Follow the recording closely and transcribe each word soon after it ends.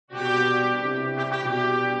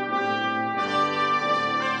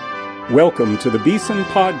Welcome to the Beeson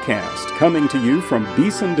Podcast, coming to you from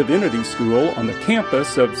Beeson Divinity School on the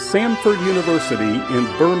campus of Samford University in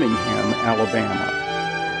Birmingham, Alabama.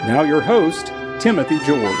 Now your host, Timothy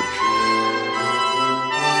George.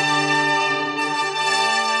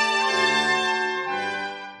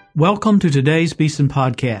 Welcome to today's Beeson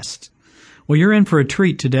Podcast. Well, you're in for a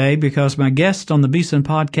treat today because my guest on the Beeson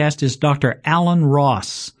Podcast is Dr. Alan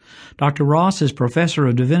Ross. Dr. Ross is professor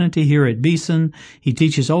of divinity here at Beeson. He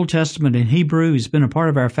teaches Old Testament and Hebrew. He's been a part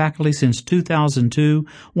of our faculty since 2002,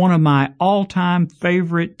 one of my all-time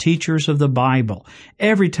favorite teachers of the Bible.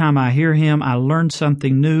 Every time I hear him, I learn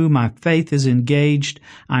something new. My faith is engaged.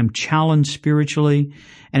 I'm challenged spiritually.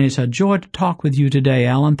 And it's a joy to talk with you today,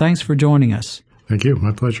 Alan. Thanks for joining us. Thank you.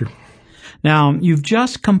 My pleasure. Now, you've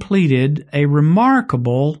just completed a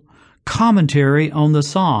remarkable commentary on the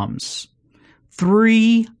Psalms.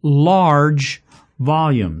 3 large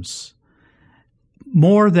volumes,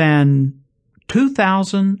 more than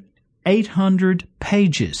 2,800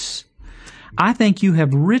 pages. I think you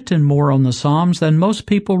have written more on the Psalms than most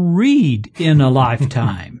people read in a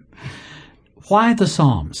lifetime. Why the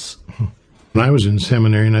Psalms? When I was in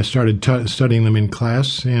seminary and I started studying them in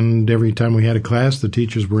class, and every time we had a class, the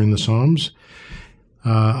teachers were in the Psalms.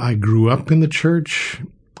 I grew up in the church.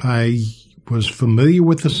 I was familiar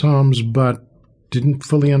with the Psalms, but didn't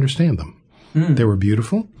fully understand them. They were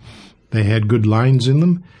beautiful. They had good lines in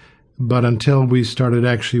them. But until we started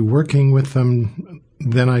actually working with them,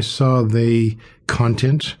 then I saw the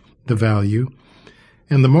content, the value.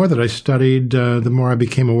 And the more that I studied, the more I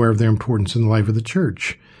became aware of their importance in the life of the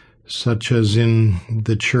church, such as in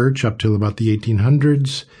the church up till about the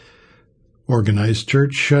 1800s, organized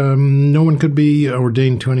church. No one could be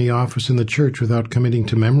ordained to any office in the church without committing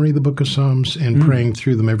to memory the book of Psalms and praying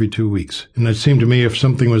through them every 2 weeks. And it seemed to me if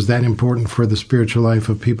something was that important for the spiritual life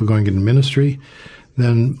of people going into ministry,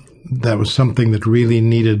 then that was something that really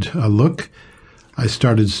needed a look. I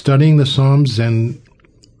started studying the Psalms, and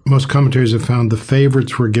most commentaries have found the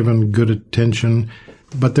favorites were given good attention,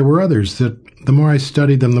 but there were others that the more I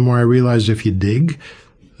studied them, the more I realized if you dig,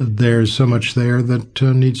 there's so much there that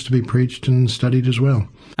needs to be preached and studied as well.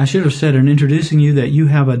 I should have said in introducing you that you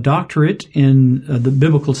have a doctorate in the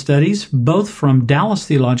biblical studies, both from Dallas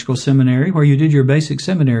Theological Seminary, where you did your basic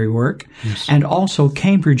seminary work, yes, and also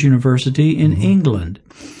Cambridge University in England.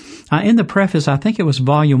 In the preface, I think it was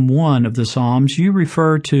volume 1 of the Psalms, you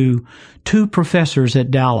refer to 2 professors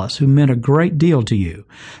at Dallas who meant a great deal to you.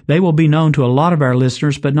 They will be known to a lot of our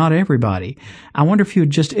listeners, but not everybody. I wonder if you would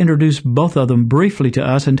just introduce both of them briefly to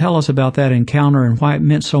us and tell us about that encounter and why it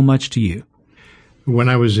meant so much to you. When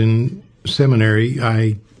I was in seminary,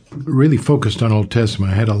 I really focused on Old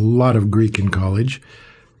Testament. I had a lot of Greek in college,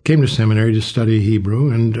 came to seminary to study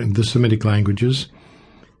Hebrew and the Semitic languages.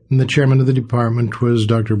 And the chairman of the department was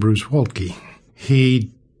Dr. Bruce Waltke.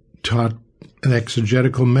 He taught an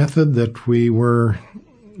exegetical method that we were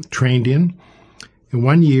trained in. And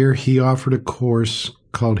one year, he offered a course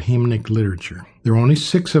called Hymnic Literature. There were only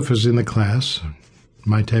 6 of us in the class,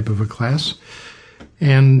 my type of a class,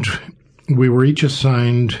 and we were each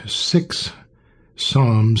assigned 6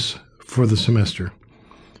 psalms for the semester.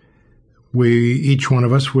 Each one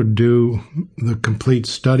of us would do the complete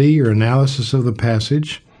study or analysis of the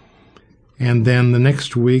passage, and then the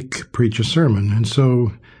next week preach a sermon. And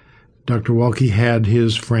so Dr. Waltke had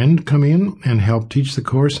his friend come in and help teach the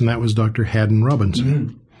course, and that was Dr. Haddon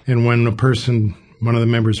Robinson. And when one of the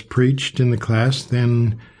members preached in the class,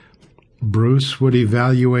 then Bruce would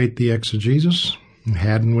evaluate the exegesis, and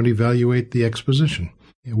Haddon would evaluate the exposition.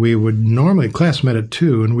 We would normally, class met at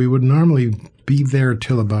 2, and we would normally be there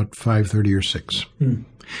till about 5:30 or 6.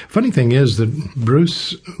 Funny thing is that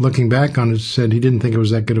Bruce, looking back on it, said he didn't think it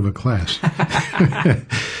was that good of a class.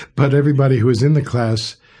 But everybody who was in the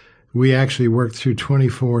class, we actually worked through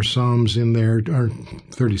 24 Psalms in there, or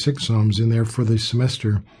 36 Psalms in there for the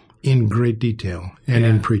semester in great detail and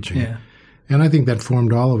in preaching. Yeah. And I think that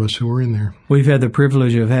formed all of us who were in there. We've had the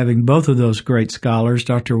privilege of having both of those great scholars,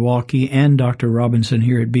 Dr. Waltke and Dr. Robinson,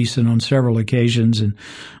 here at Beeson on several occasions, and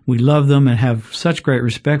we love them and have such great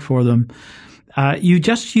respect for them. You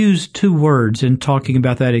just used 2 words in talking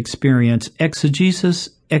about that experience, exegesis,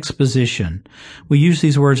 exposition. We use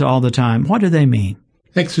these words all the time. What do they mean?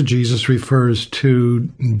 Exegesis refers to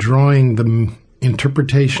drawing the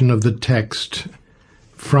interpretation of the text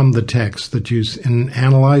from the text, that you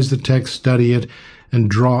analyze the text, study it, and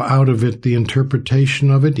draw out of it the interpretation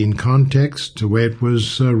of it in context, the way it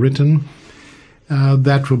was written.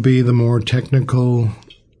 That will be the more technical,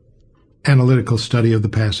 analytical study of the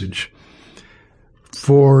passage.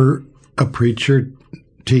 For a preacher,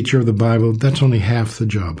 teacher of the Bible, that's only half the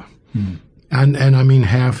job. And I mean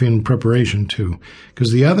half in preparation too,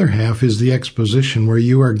 because the other half is the exposition, where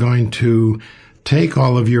you are going to take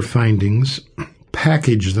all of your findings,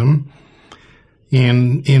 package them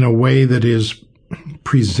in a way that is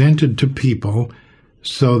presented to people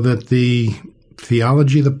so that the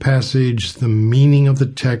theology of the passage, the meaning of the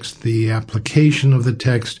text, the application of the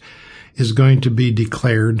text is going to be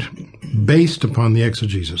declared based upon the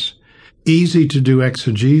exegesis. Easy to do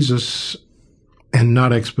exegesis and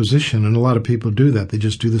not exposition, and a lot of people do that. They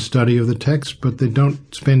just do the study of the text, but they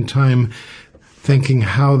don't spend time thinking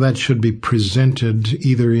how that should be presented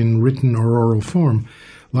either in written or oral form.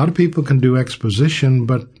 A lot of people can do exposition,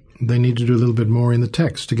 but they need to do a little bit more in the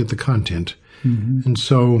text to get the content. Mm-hmm. And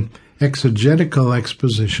so exegetical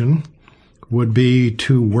exposition would be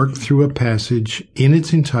to work through a passage in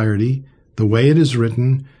its entirety, the way it is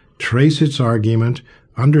written, trace its argument,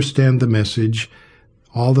 understand the message,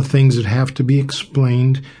 all the things that have to be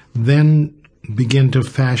explained, then begin to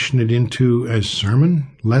fashion it into a sermon,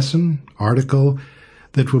 lesson, article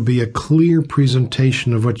that will be a clear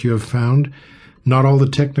presentation of what you have found. Not all the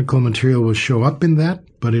technical material will show up in that,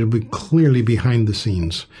 but it'll be clearly behind the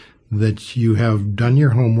scenes that you have done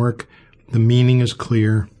your homework, the meaning is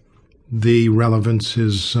clear, the relevance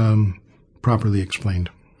is properly explained.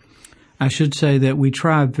 I should say that we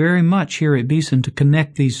try very much here at Beeson to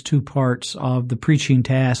connect these two parts of the preaching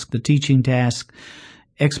task, the teaching task,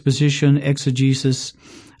 exposition, exegesis.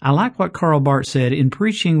 I like what Karl Barth said. In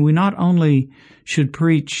preaching, we not only should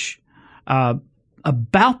preach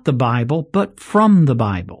about the Bible, but from the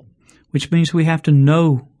Bible, which means we have to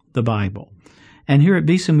know the Bible. And here at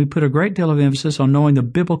Beeson, we put a great deal of emphasis on knowing the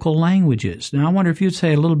biblical languages. Now, I wonder if you'd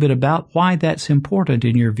say a little bit about why that's important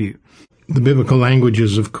in your view. The biblical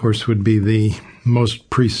languages, of course, would be the most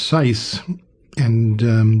precise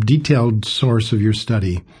and detailed source of your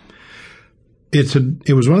study.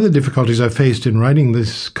 It was one of the difficulties I faced in writing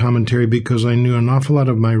this commentary because I knew an awful lot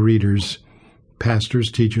of my readers,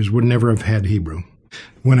 pastors, teachers, would never have had Hebrew.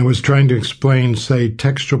 When I was trying to explain, say,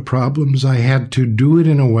 textual problems, I had to do it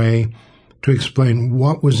in a way to explain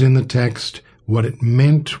what was in the text, what it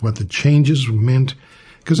meant, what the changes meant,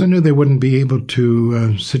 because I knew they wouldn't be able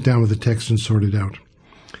to sit down with the text and sort it out.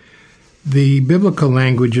 The biblical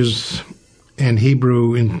languages, and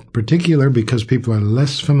Hebrew in particular, because people are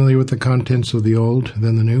less familiar with the contents of the Old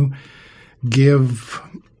than the New, give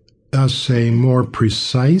us a more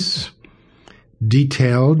precise,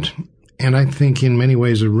 detailed, and I think in many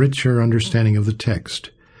ways a richer understanding of the text.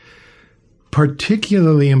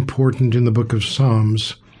 Particularly important in the book of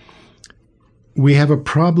Psalms, we have a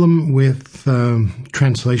problem with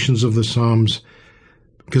translations of the Psalms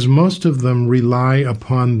because most of them rely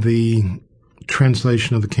upon the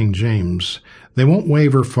translation of the King James. They won't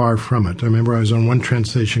waver far from it. I remember I was on one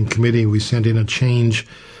translation committee. We sent in a change,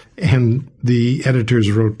 and the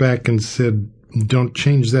editors wrote back and said, "Don't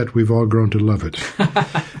change that. We've all grown to love it."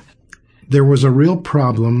 There was a real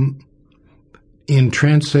problem in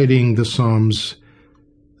translating the Psalms,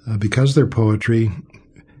 because they're poetry,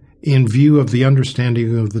 in view of the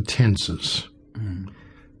understanding of the tenses.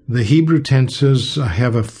 The Hebrew tenses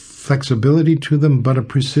have a flexibility to them, but a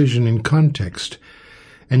precision in context.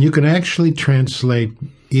 And you can actually translate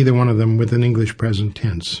either one of them with an English present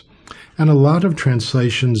tense. And a lot of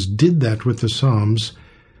translations did that with the Psalms,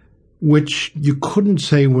 which you couldn't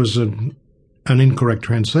say was an incorrect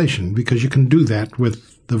translation, because you can do that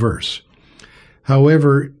with the verse.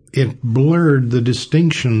 However, it blurred the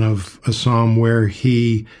distinction of a psalm where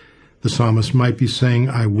the psalmist might be saying,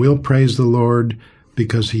 "I will praise the Lord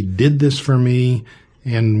because he did this for me,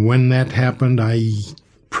 and when that happened, I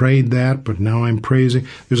prayed that, but now I'm praising."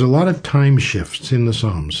 There's a lot of time shifts in the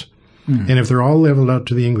Psalms. And if they're all leveled out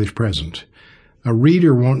to the English present, a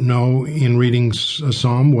reader won't know in reading a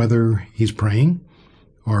psalm whether he's praying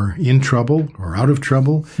or in trouble or out of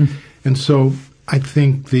trouble. And so I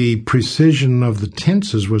think the precision of the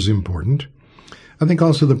tenses was important. I think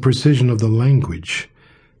also the precision of the language.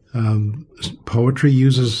 Poetry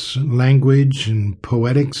uses language and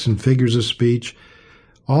poetics and figures of speech,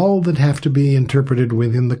 all that have to be interpreted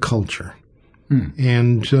within the culture.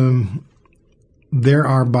 And there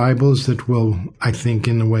are Bibles that will, I think,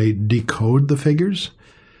 in a way, decode the figures.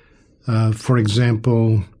 For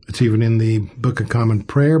example, it's even in the Book of Common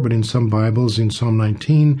Prayer, but in some Bibles, in Psalm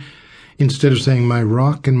 19, instead of saying "my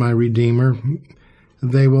rock and my redeemer,"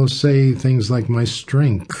 they will say things like "my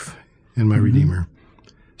strength and my redeemer."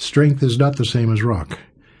 Strength is not the same as rock.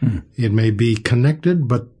 It may be connected,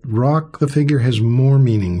 but rock, the figure, has more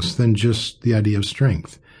meanings than just the idea of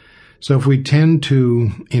strength. So if we tend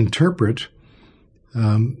to interpret,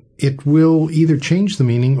 it will either change the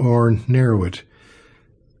meaning or narrow it.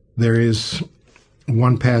 There is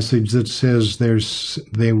one passage that says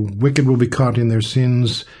the wicked will be caught in their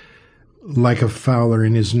sins like a fowler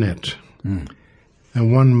in his net.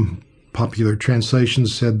 And one popular translation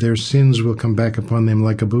said their sins will come back upon them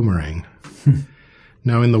like a boomerang.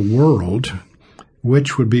 Now, in the world,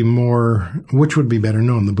 which would be better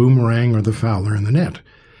known, the boomerang or the fowler in the net?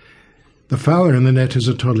 The fowler in the net is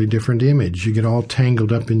a totally different image. You get all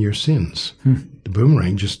tangled up in your sins. The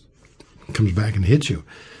boomerang just comes back and hits you.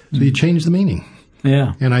 So you change the meaning.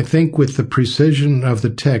 Yeah. And I think with the precision of the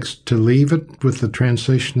text, to leave it with the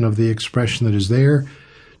translation of the expression that is there,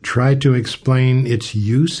 try to explain its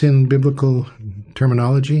use in biblical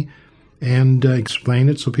terminology, and explain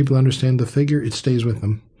it so people understand the figure, it stays with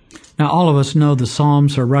them. Now, all of us know the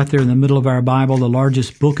Psalms are right there in the middle of our Bible, the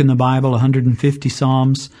largest book in the Bible, 150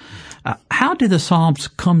 Psalms. How did the Psalms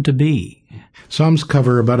come to be? Psalms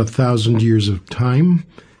cover about 1,000 years of time.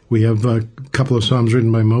 We have a couple of Psalms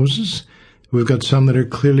written by Moses. We've got some that are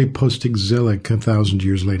clearly post-exilic 1,000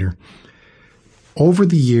 years later. Over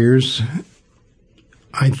the years,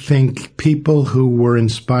 I think people who were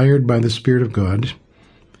inspired by the Spirit of God,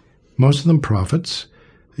 most of them prophets,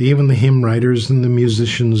 even the hymn writers and the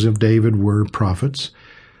musicians of David were prophets,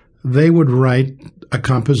 they would write a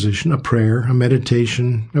composition, a prayer, a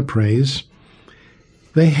meditation, a praise.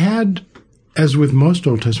 They had, as with most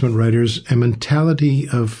Old Testament writers, a mentality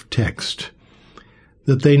of text,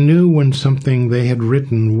 that they knew when something they had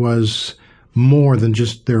written was more than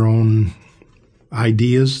just their own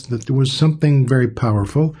ideas, that there was something very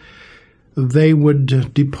powerful. They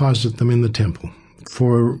would deposit them in the temple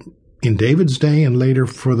in David's day and later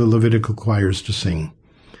for the Levitical choirs to sing.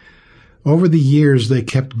 Over the years, they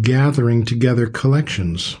kept gathering together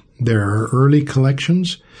collections. There are early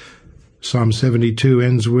collections. Psalm 72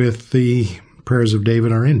 ends with the prayers of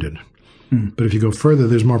David are ended. But if you go further,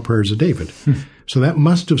 there's more prayers of David. So that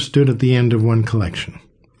must have stood at the end of one collection,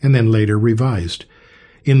 and then later revised.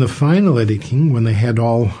 In the final editing, when they had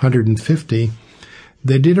all 150,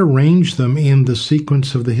 they did arrange them in the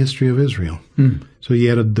sequence of the history of Israel. So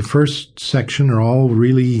you had the first section are all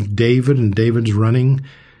really David and David's running.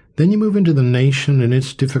 Then you move into the nation and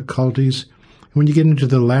its difficulties. When you get into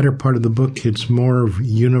the latter part of the book, it's more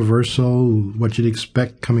universal, what you'd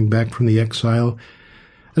expect coming back from the exile.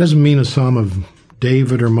 It doesn't mean a psalm of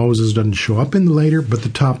David or Moses doesn't show up in the later, but the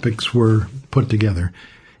topics were put together.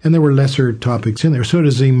 And there were lesser topics in there. So it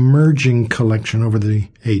is a merging collection over the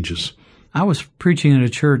ages. I was preaching at a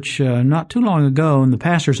church not too long ago, and the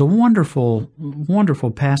pastor's a wonderful,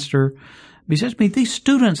 wonderful pastor. He says to me, these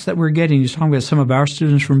students that we're getting, he's talking about some of our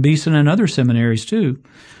students from Beeson and other seminaries too,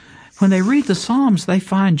 when they read the Psalms, they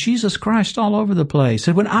find Jesus Christ all over the place.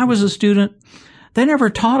 And when I was a student, they never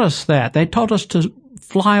taught us that. They taught us to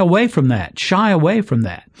fly away from that, shy away from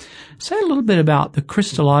that. Say a little bit about the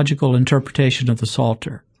Christological interpretation of the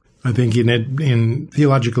Psalter. I think in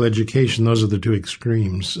theological education, those are the two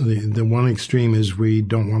extremes. The one extreme is we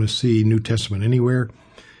don't want to see New Testament anywhere.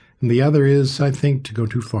 And the other is, I think, to go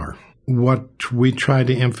too far. What we try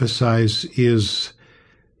to emphasize is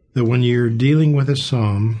that when you're dealing with a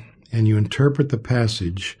psalm and you interpret the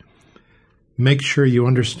passage, make sure you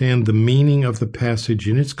understand the meaning of the passage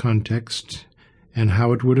in its context and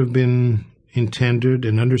how it would have been intended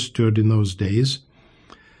and understood in those days.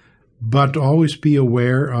 But always be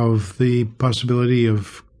aware of the possibility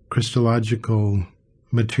of Christological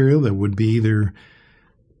material that would be either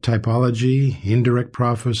typology, indirect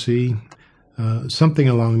prophecy, something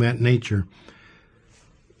along that nature.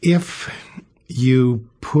 If you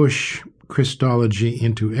push Christology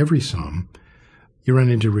into every psalm, you run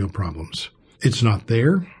into real problems. It's not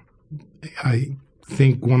there. I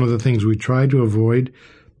think one of the things we try to avoid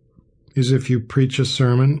is if you preach a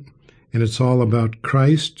sermon and it's all about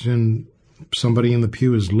Christ, and somebody in the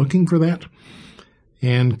pew is looking for that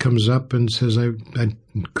and comes up and says, I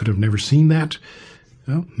could have never seen that.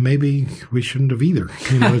 Well, maybe we shouldn't have either.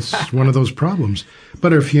 It's one of those problems.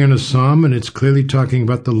 But if you're in a psalm and it's clearly talking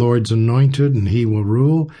about the Lord's anointed and he will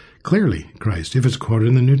rule, clearly Christ. If it's quoted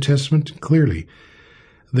in the New Testament, clearly.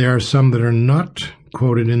 There are some that are not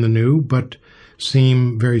quoted in the New, but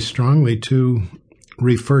seem very strongly to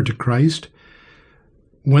refer to Christ.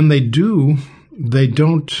 When they do, they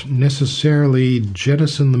don't necessarily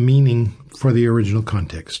jettison the meaning for the original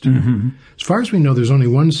context. Mm-hmm. As far as we know, there's only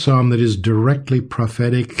one psalm that is directly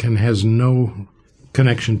prophetic and has no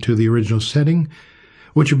connection to the original setting,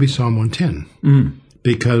 which would be Psalm 110,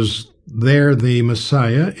 because there the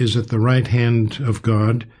Messiah is at the right hand of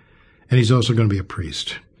God, and he's also going to be a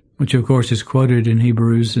priest. Which, of course, is quoted in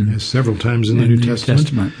Hebrews and several times in the New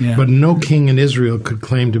Testament. Yeah. But no king in Israel could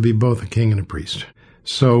claim to be both a king and a priest.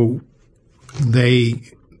 So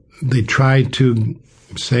they they try to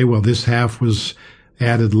say, well, this half was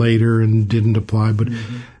added later and didn't apply, but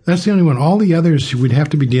that's the only one. All the others, we'd have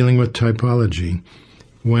to be dealing with typology.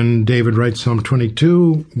 When David writes Psalm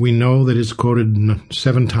 22, we know that it's quoted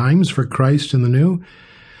 7 times for Christ in the New.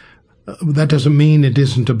 That doesn't mean it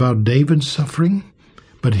isn't about David's suffering,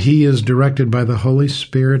 but he is directed by the Holy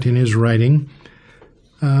Spirit in his writing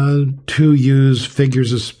to use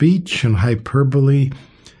figures of speech and hyperbole,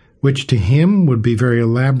 which to him would be very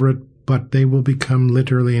elaborate, but they will become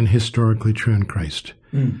literally and historically true in Christ.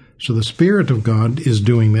 So the Spirit of God is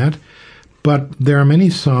doing that, but there are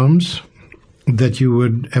many Psalms that you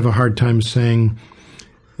would have a hard time saying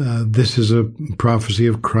this is a prophecy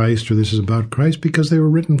of Christ or this is about Christ, because they were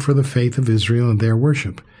written for the faith of Israel and their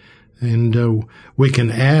worship. And we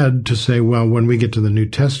can add to say, well, when we get to the New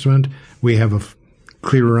Testament, we have a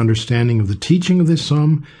clearer understanding of the teaching of this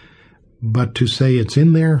psalm, but to say it's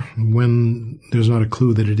in there when there's not a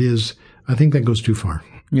clue that it is, I think that goes too far.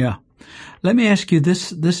 Yeah. Let me ask you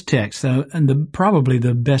this text, and probably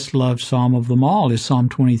the best-loved psalm of them all is Psalm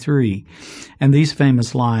 23. And these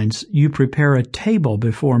famous lines, "You prepare a table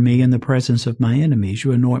before me in the presence of my enemies.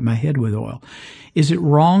 You anoint my head with oil." Is it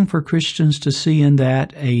wrong for Christians to see in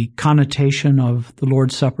that a connotation of the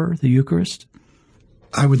Lord's Supper, the Eucharist?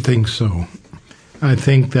 I would think so. I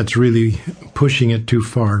think that's really pushing it too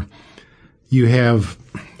far. You have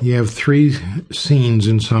 3 scenes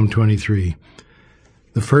in Psalm 23.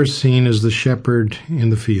 The first scene is the shepherd in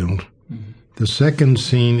the field. The second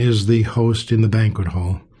scene is the host in the banquet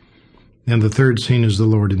hall. And the third scene is the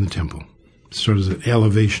Lord in the temple. Sort of an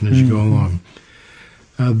elevation as you go along.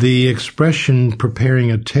 The expression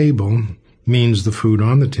preparing a table means the food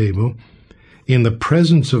on the table. In the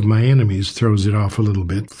presence of my enemies throws it off a little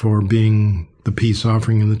bit for being the peace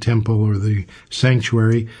offering in the temple or the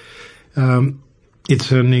sanctuary.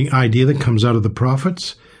 It's an idea that comes out of the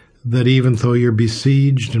prophets, that even though you're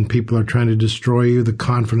besieged and people are trying to destroy you, the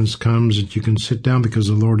confidence comes that you can sit down because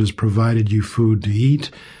the Lord has provided you food to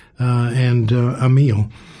eat and a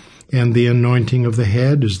meal. And the anointing of the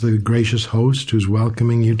head is the gracious host who's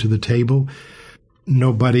welcoming you to the table.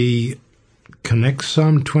 Nobody connects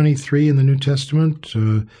Psalm 23 in the New Testament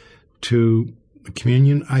to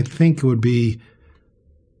communion. I think it would be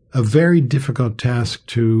a very difficult task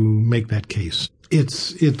to make that case.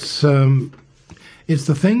 It's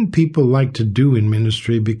the thing people like to do in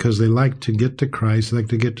ministry because they like to get to Christ, they like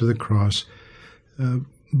to get to the cross.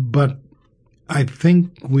 But I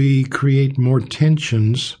think we create more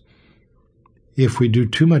tensions if we do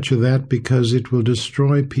too much of that, because it will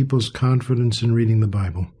destroy people's confidence in reading the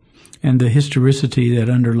Bible. And the historicity that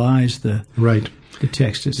underlies the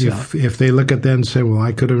text itself. If they look at that and say, well,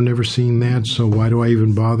 I could have never seen that, so why do I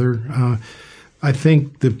even bother? I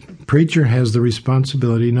think the preacher has the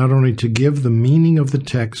responsibility not only to give the meaning of the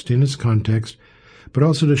text in its context, but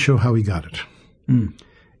also to show how he got it. And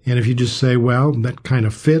if you just say, well, that kind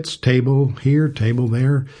of fits, table here, table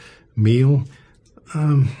there, meal,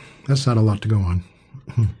 that's not a lot to go on.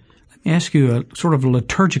 Let me ask you a sort of a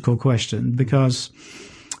liturgical question, because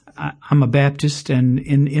I'm a Baptist, and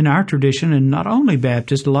in our tradition, and not only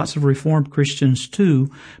Baptist, lots of Reformed Christians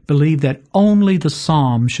too believe that only the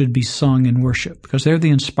Psalms should be sung in worship because they're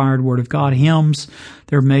the inspired Word of God. Hymns,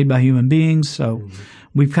 they're made by human beings, so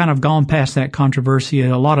we've kind of gone past that controversy.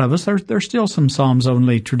 A lot of us, there's still some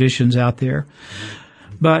Psalms-only traditions out there.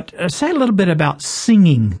 But say a little bit about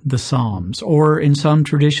singing the Psalms, or in some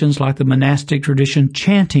traditions like the monastic tradition,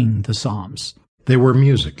 chanting the Psalms. They were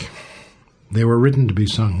music. They were written to be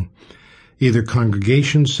sung, either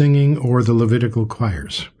congregation singing or the Levitical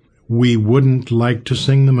choirs. We wouldn't like to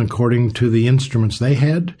sing them according to the instruments they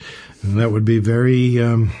had, and that would be very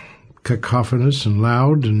cacophonous and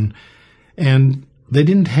loud, and they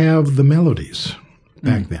didn't have the melodies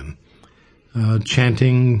back then.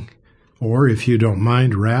 Chanting, or if you don't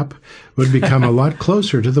mind, rap, would become a lot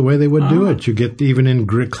closer to the way they would do it. You get even in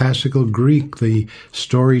classical Greek, the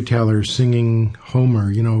storyteller singing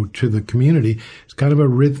Homer, to the community. It's kind of a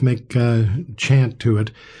rhythmic chant to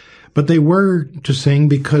it. But they were to sing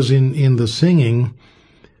because in the singing,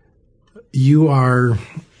 you are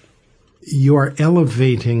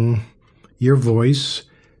elevating your voice,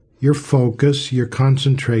 your focus, your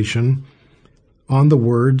concentration on the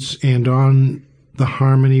words and on the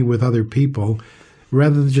harmony with other people,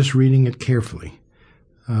 rather than just reading it carefully.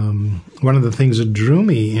 One of the things that drew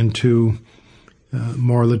me into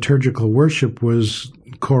more liturgical worship was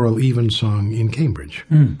choral evensong in Cambridge,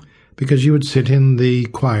 because you would sit in the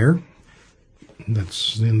choir,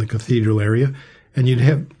 that's in the cathedral area, and you'd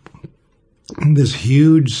have this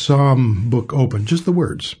huge psalm book open, just the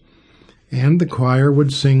words, and the choir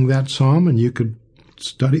would sing that psalm, and you could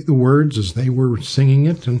study the words as they were singing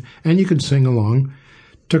it, and you could sing along.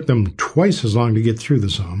 Took them twice as long to get through the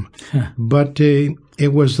psalm. But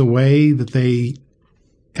it was the way that they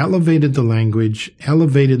elevated the language,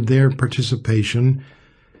 elevated their participation,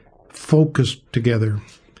 focused together.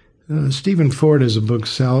 Stephen Ford has a book,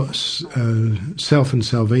 Self and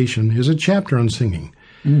Salvation, is a chapter on singing,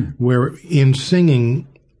 where in singing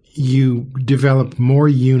you develop more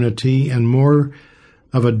unity and more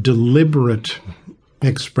of a deliberate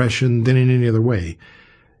expression than in any other way.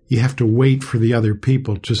 You have to wait for the other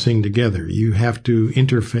people to sing together. You have to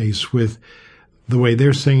interface with the way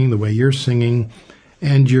they're singing, the way you're singing,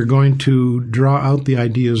 and you're going to draw out the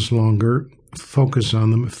ideas longer, focus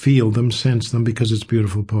on them, feel them, sense them, because it's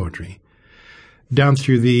beautiful poetry. Down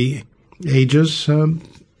through the ages,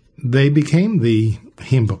 they became the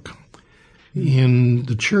hymn book. In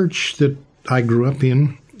the church that I grew up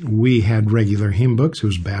in, we had regular hymn books. It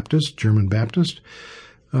was Baptist, German Baptist.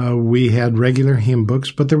 We had regular hymn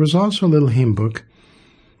books, but there was also a little hymn book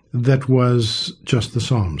that was just the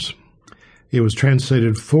Psalms. It was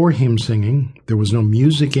translated for hymn singing. There was no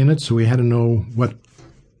music in it, so we had to know what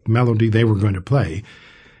melody they were going to play.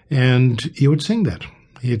 And you would sing that.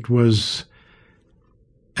 It was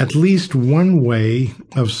at least one way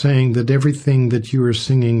of saying that everything that you are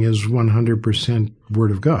singing is 100%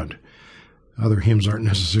 Word of God. Other hymns aren't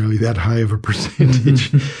necessarily that high of a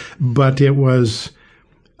percentage, but it was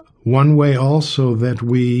one way also that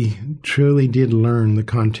we truly did learn the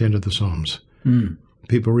content of the Psalms.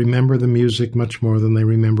 People remember the music much more than they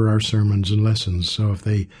remember our sermons and lessons. So if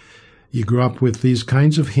you grew up with these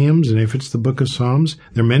kinds of hymns, and if it's the book of Psalms,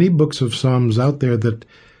 there are many books of Psalms out there that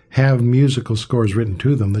have musical scores written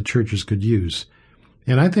to them that churches could use.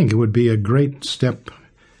 And I think it would be a great step,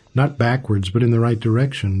 not backwards, but in the right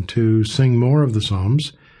direction, to sing more of the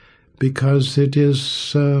Psalms, because it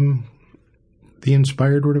is the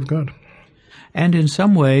inspired Word of God. And in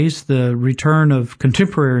some ways, the return of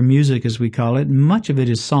contemporary music, as we call it, much of it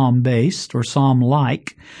is psalm-based or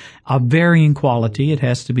psalm-like, of varying quality, it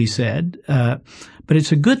has to be said. But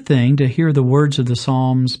it's a good thing to hear the words of the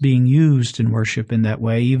Psalms being used in worship in that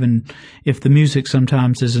way, even if the music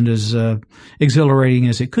sometimes isn't as exhilarating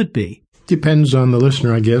as it could be. Depends on the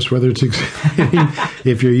listener, I guess, whether it's exciting.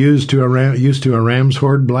 If you're used to a ram's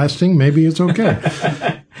horde blasting, maybe it's okay.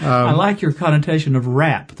 I like your connotation of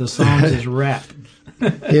rap. The Psalms is rap.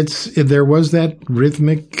 There was that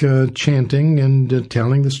rhythmic chanting and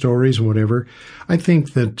telling the stories and whatever. I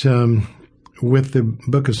think that with the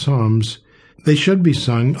Book of Psalms, they should be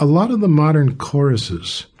sung. A lot of the modern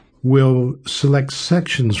choruses will select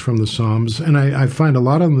sections from the Psalms, and I find a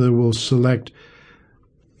lot of them that will select,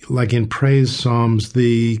 like in praise psalms,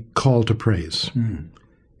 the call to praise. And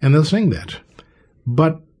they'll sing that.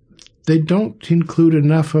 But they don't include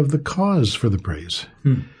enough of the cause for the praise.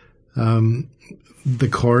 The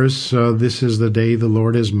chorus, this is the day the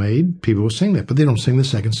Lord has made, people will sing that, but they don't sing the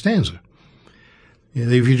second stanza.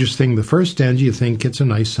 If you just sing the first stanza, you think it's a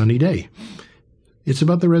nice sunny day. It's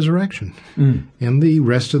about the resurrection. And the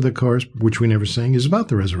rest of the chorus, which we never sing, is about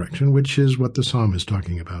the resurrection, which is what the psalm is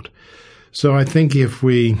talking about. So I think if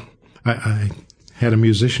I had a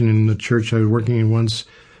musician in the church I was working in once,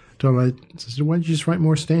 I said, why don't you just write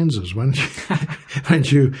more stanzas? Why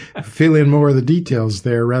don't you fill in more of the details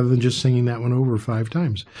there rather than just singing that one over 5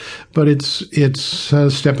 times? But it's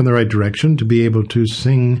a step in the right direction to be able to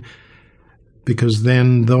sing, because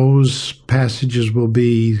then those passages will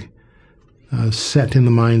be set in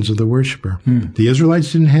the minds of the worshiper. The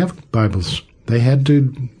Israelites didn't have Bibles. They had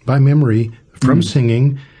to, by memory, from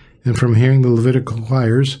singing and from hearing the Levitical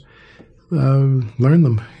choirs, learn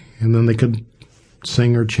them. And then they could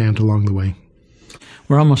sing or chant along the way.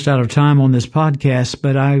 We're almost out of time on this podcast,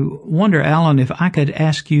 but I wonder, Alan, if I could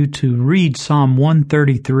ask you to read Psalm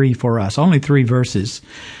 133 for us, only 3 verses,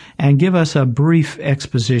 and give us a brief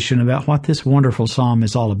exposition about what this wonderful psalm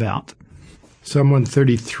is all about. Psalm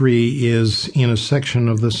 133 is in a section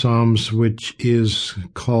of the Psalms which is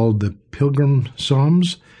called the Pilgrim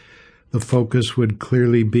Psalms. The focus would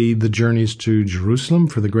clearly be the journeys to Jerusalem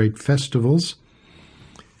for the great festivals.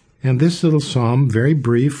 And this little psalm, very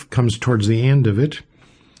brief, comes towards the end of it.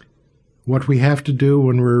 What we have to do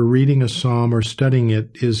when we're reading a psalm or studying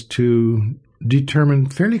it is to determine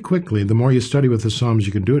fairly quickly, the more you study with the Psalms,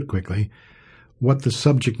 you can do it quickly, what the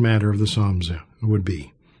subject matter of the Psalms would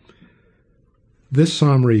be. This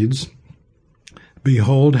psalm reads,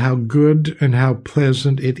 "Behold how good and how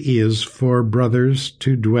pleasant it is for brothers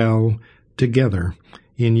to dwell together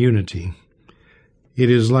in unity. It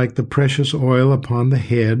is like the precious oil upon the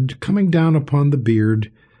head, coming down upon the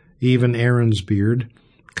beard, even Aaron's beard,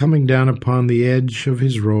 coming down upon the edge of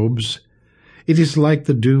his robes. It is like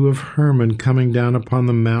the dew of Hermon coming down upon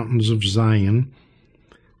the mountains of Zion.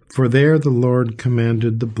 For there the Lord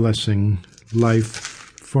commanded the blessing, life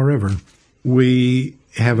forever. We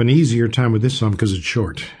have an easier time with this psalm because it's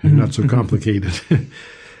short and not so complicated.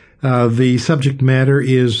 The subject matter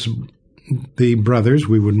is the brothers,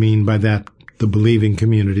 we would mean by that the believing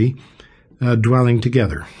community, dwelling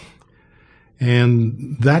together.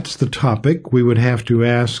 And that's the topic. We would have to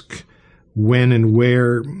ask when and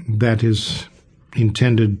where that is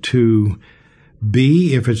intended to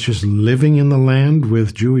be. If it's just living in the land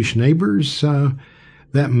with Jewish neighbors,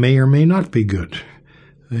 that may or may not be good.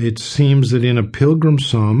 It seems that in a pilgrim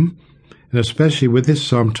psalm, and especially with this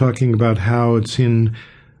psalm talking about how it's in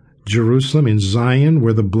Jerusalem, in Zion,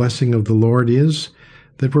 where the blessing of the Lord is,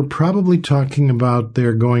 that we're probably talking about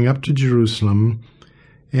their going up to Jerusalem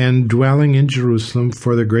and dwelling in Jerusalem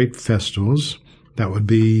for the great festivals. That would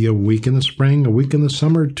be a week in the spring, a week in the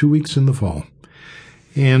summer, 2 weeks in the fall.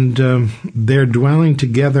 And their dwelling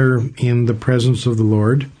together in the presence of the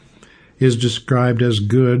Lord is described as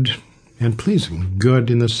good and pleasing. Good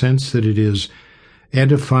in the sense that it is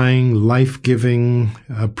edifying, life-giving,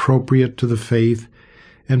 appropriate to the faith.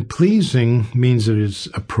 And pleasing means that it's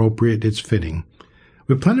appropriate, it's fitting.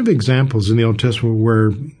 We have plenty of examples in the Old Testament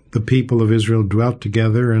where the people of Israel dwelt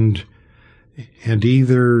together and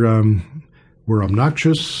either were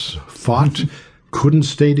obnoxious, fought, couldn't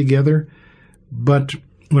stay together. But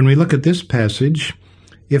when we look at this passage,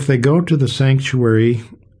 if they go to the sanctuary,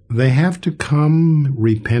 they have to come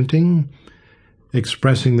repenting,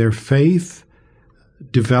 expressing their faith,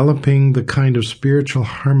 developing the kind of spiritual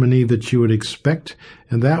harmony that you would expect,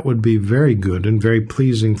 and that would be very good and very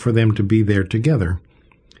pleasing for them to be there together.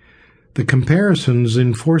 The comparisons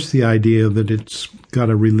enforce the idea that it's got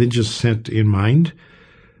a religious scent in mind.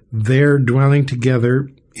 Their dwelling together,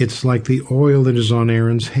 it's like the oil that is on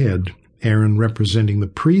Aaron's head, Aaron representing the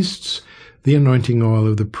priests, the anointing oil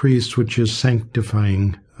of the priests, which is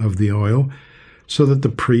sanctifying of the oil, so that the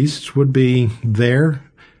priests would be there,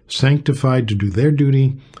 sanctified to do their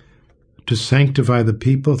duty, to sanctify the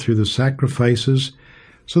people through the sacrifices.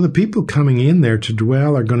 So the people coming in there to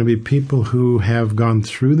dwell are going to be people who have gone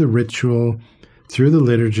through the ritual, through the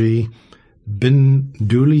liturgy, been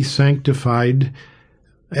duly sanctified,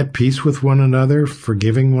 at peace with one another,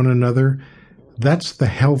 forgiving one another. That's the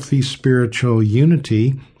healthy spiritual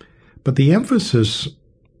unity. But the emphasis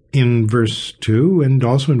in verse 2 and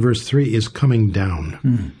also in verse 3 is coming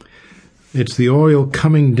down. It's the oil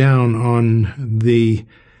coming down on the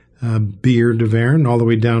beard of Aaron, all the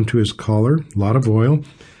way down to his collar, a lot of oil.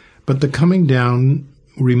 But the coming down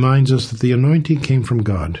reminds us that the anointing came from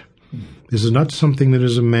God. This is not something that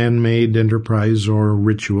is a man-made enterprise or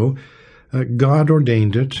ritual. God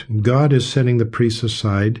ordained it. God is setting the priests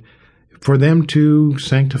aside for them to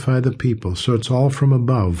sanctify the people. So it's all from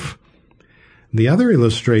above. The other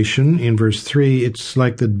illustration in verse 3, it's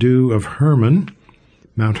like the dew of Hermon,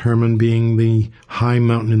 Mount Hermon being the high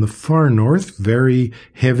mountain in the far north, very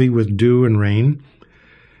heavy with dew and rain.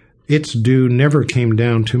 Its dew never came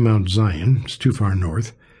down to Mount Zion. It's too far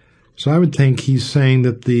north. So I would think he's saying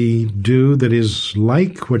that the dew that is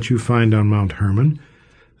like what you find on Mount Hermon,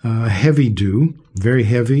 heavy dew, very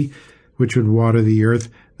heavy, which would water the earth,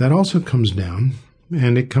 that also comes down,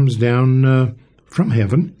 and it comes down from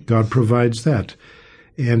heaven. God provides that,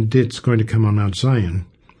 and it's going to come on Mount Zion.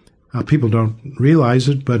 People don't realize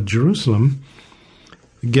it, but Jerusalem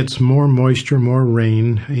gets more moisture, more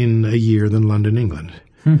rain in a year than London, England.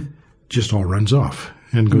 Just all runs off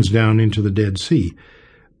and goes down into the Dead Sea.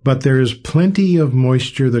 But there is plenty of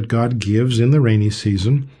moisture that God gives in the rainy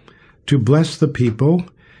season to bless the people,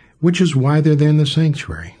 which is why they're there in the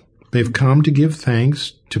sanctuary. They've come to give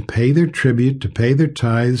thanks, to pay their tribute, to pay their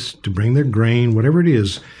tithes, to bring their grain, whatever it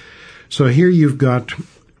is. So here you've got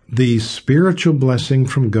the spiritual blessing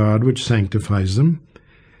from God, which sanctifies them,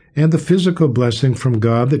 and the physical blessing from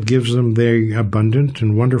God that gives them their abundant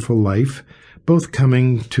and wonderful life, both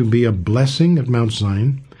coming to be a blessing at Mount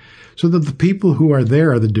Zion, so that the people who are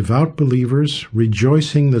there are the devout believers,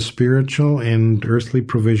 rejoicing the spiritual and earthly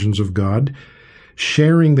provisions of God,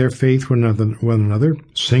 sharing their faith with one another,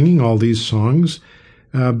 singing all these songs,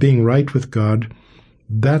 being right with God.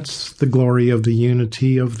 That's the glory of the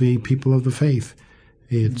unity of the people of the faith.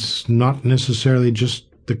 It's not necessarily just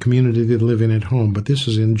the community they live in at home, but this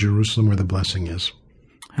is in Jerusalem where the blessing is.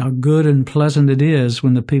 How good and pleasant it is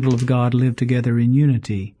when the people of God live together in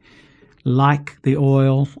unity, like the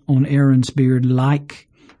oil on Aaron's beard, like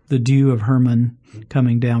the dew of Hermon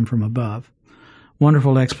coming down from above.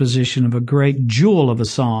 Wonderful exposition of a great jewel of a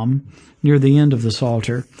psalm near the end of the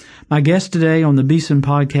Psalter. My guest today on the Beeson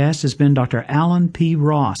Podcast has been Dr. Alan P.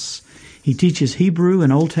 Ross. He teaches Hebrew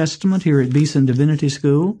and Old Testament here at Beeson Divinity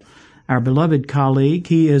School. Our beloved colleague,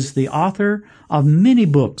 he is the author of many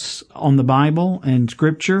books on the Bible and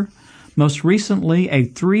Scripture, most recently a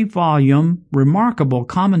 3-volume remarkable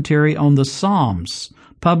commentary on the Psalms,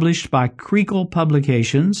 published by Creakle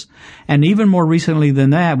Publications, and even more recently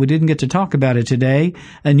than that, we didn't get to talk about it today,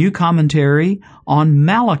 a new commentary on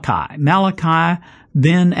Malachi. Malachi,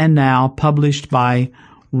 Then and Now, published by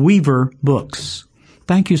Weaver Books.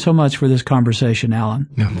 Thank you so much for this conversation, Alan.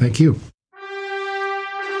 No, thank you.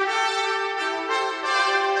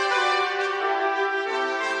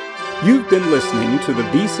 You've been listening to the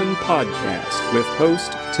Beeson Podcast with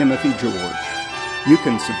host Timothy George. You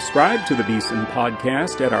can subscribe to the Beeson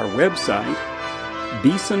Podcast at our website,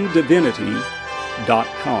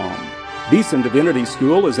 beesondivinity.com. Beeson Divinity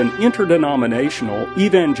School is an interdenominational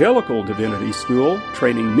evangelical divinity school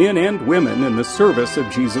training men and women in the service of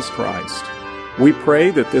Jesus Christ. We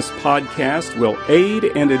pray that this podcast will aid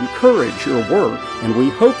and encourage your work, and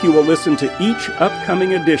we hope you will listen to each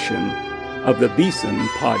upcoming edition of the Beeson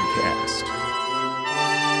Podcast.